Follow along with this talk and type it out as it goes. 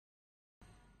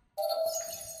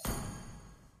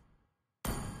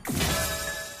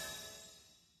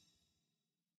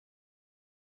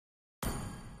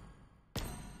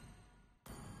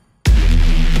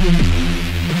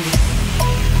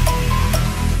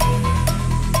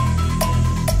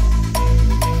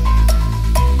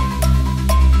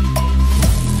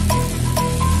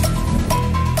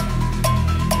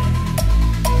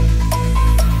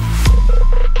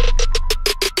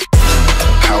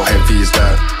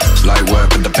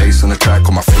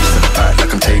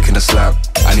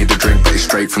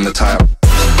straight from the top.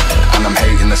 And I'm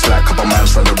hating the slack, couple man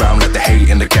slide around like the hate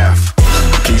in the gaff.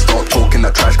 Please stop talking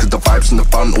that trash, cause the vibes and the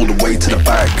fun all the way to the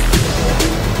back.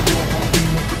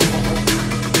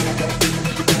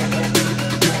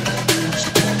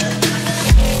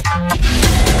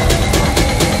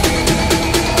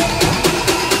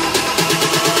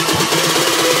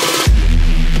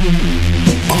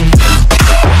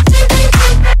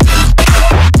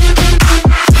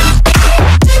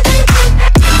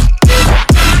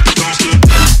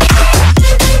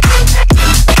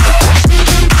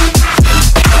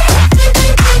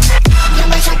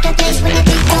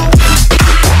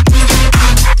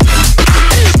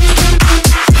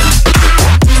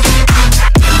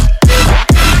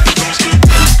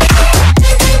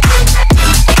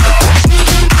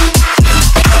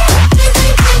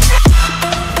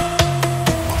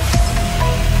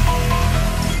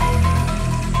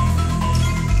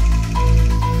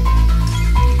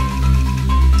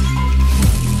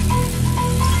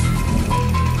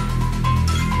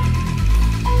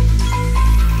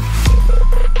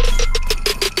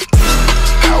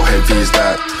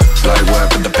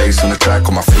 On the track,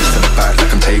 on my face to the back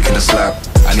like I'm taking a slap.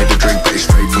 I need a drink, but it's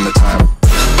straight from the tap.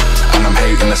 And I'm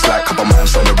hating the slack, couple man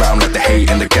slide around like the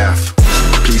hate in the gaff.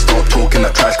 Please stop talking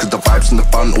that trash, cause the vibes and the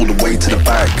fun all the way to the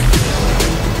back.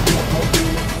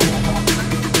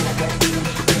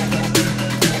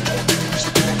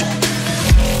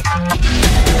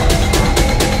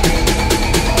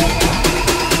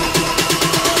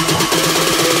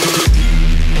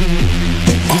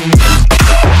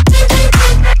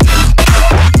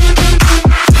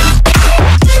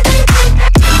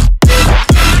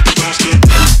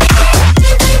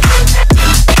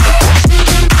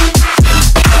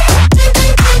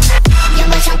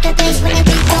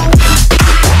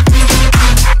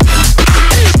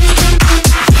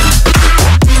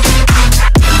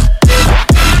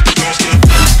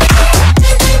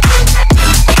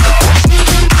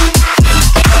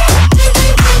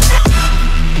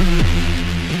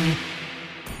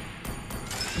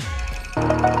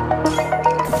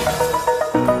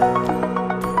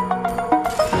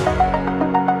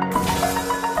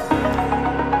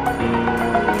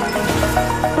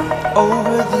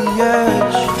 Over the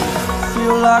edge,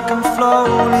 feel like I'm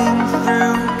floating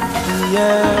through the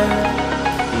air.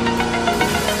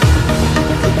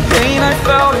 The pain I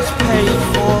felt is paid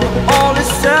for, all is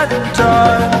said and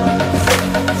done.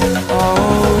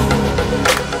 Oh,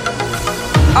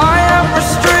 I am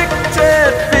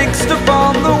restricted, fixed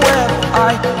upon the web.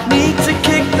 I need to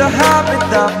kick the habit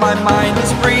that my mind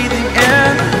is breathing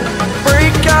in.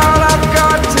 Break out, I've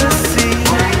got to see.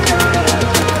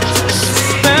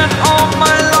 Spent all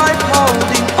my life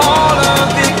holding all of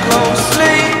it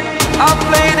closely. I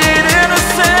played it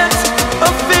innocent, a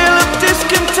feel of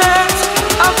discontent.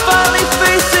 I'm finally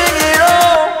facing it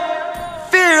all,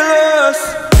 fearless.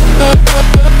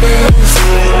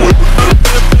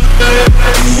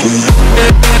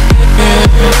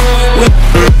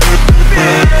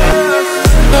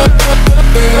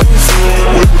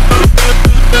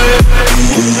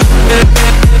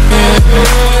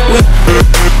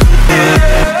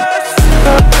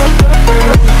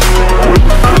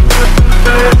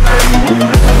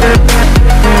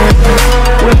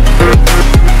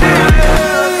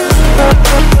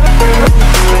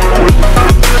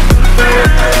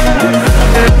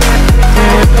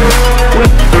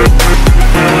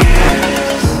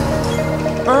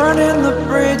 Burning the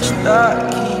bridge that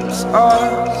keeps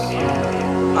us.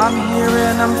 I'm here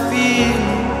and I'm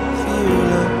feeling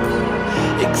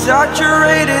fearless.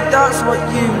 Exaggerated, that's what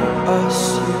you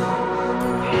assume.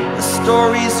 The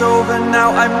story's over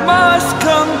now, I must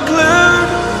conclude.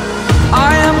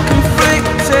 I am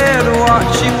conflicted,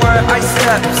 watching where I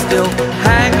step still,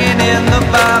 hanging in the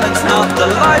balance. Not the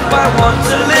life I want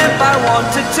to live, I want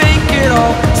to take it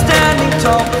all. Standing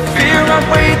tall, fear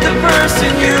outweighed the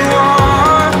person you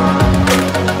are.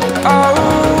 Oh,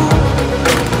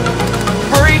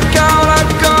 break out,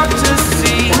 I've got to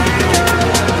see.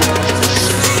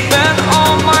 Spent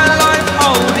all my life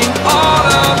holding all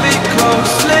of it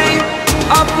closely.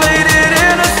 I played it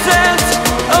innocent,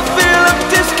 a feel of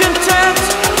discontent.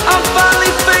 I'm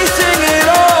finally facing it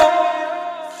all,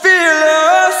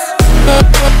 fearless.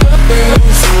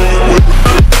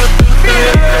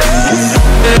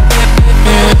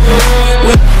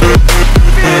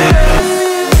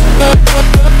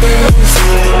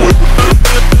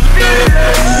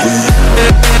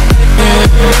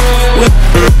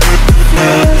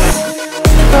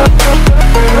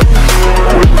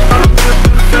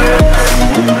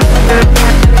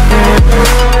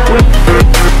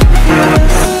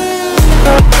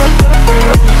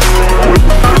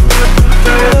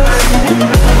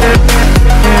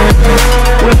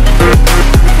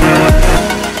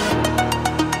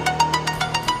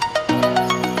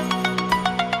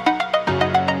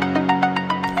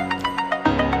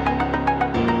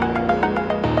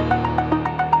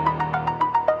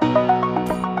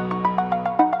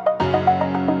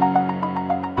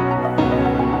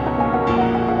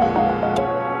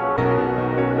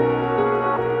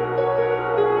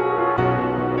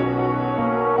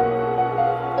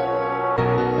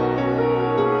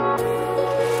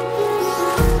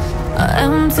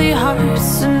 empty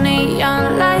hearts and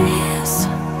neon lights.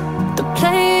 They're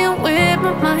playing with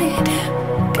my mind.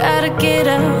 Gotta get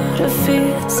out of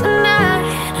here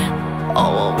tonight. Oh,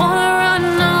 I wanna run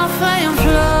off and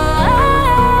fly.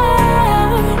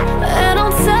 And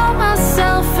I'll tell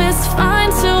myself it's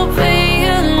fine to be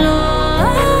alone,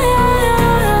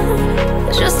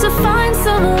 just to find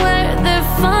somewhere that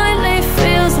finally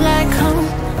feels like home.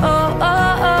 Oh,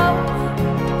 oh, oh.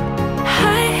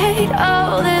 I hate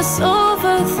all this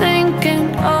overthinking.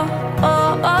 Oh,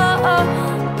 oh, oh, oh.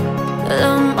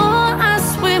 The more I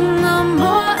swim, the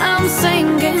more I'm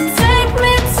sinking. Take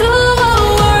me to a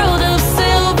world of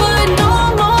silver. No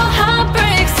more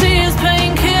heartbreaks, tears,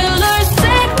 painkillers.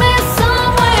 Take me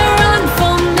somewhere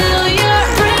unfamiliar.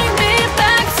 Bring me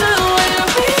back to where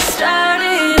we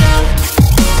started out.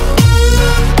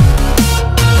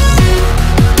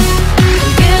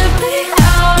 Get me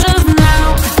out of now,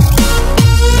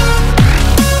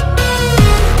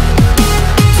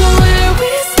 to where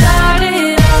we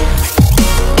started out.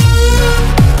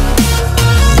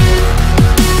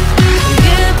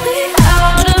 Get me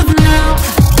out of now,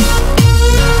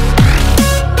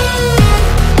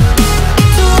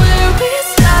 to where we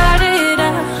started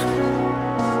out.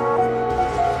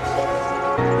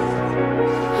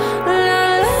 La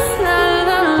la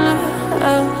la la,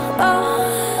 oh, oh.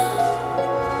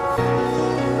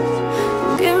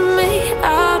 Get me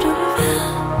out of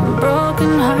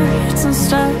broken hearts and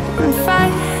starting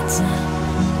fights,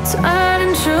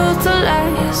 turning truth to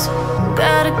lies.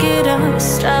 Gotta get up,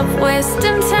 stop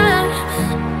wasting time.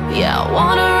 Yeah, I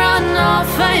wanna run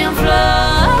off and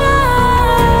fly.